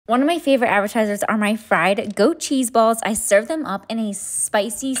One of my favorite appetizers are my fried goat cheese balls. I serve them up in a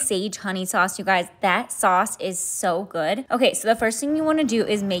spicy sage honey sauce, you guys. That sauce is so good. Okay, so the first thing you want to do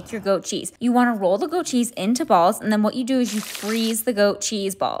is make your goat cheese. You want to roll the goat cheese into balls, and then what you do is you freeze the goat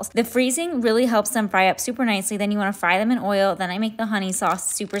cheese balls. The freezing really helps them fry up super nicely. Then you want to fry them in oil. Then I make the honey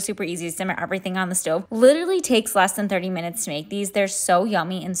sauce super easy to simmer everything on the stove. Literally takes less than 30 minutes to make these. They're so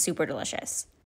yummy and super delicious.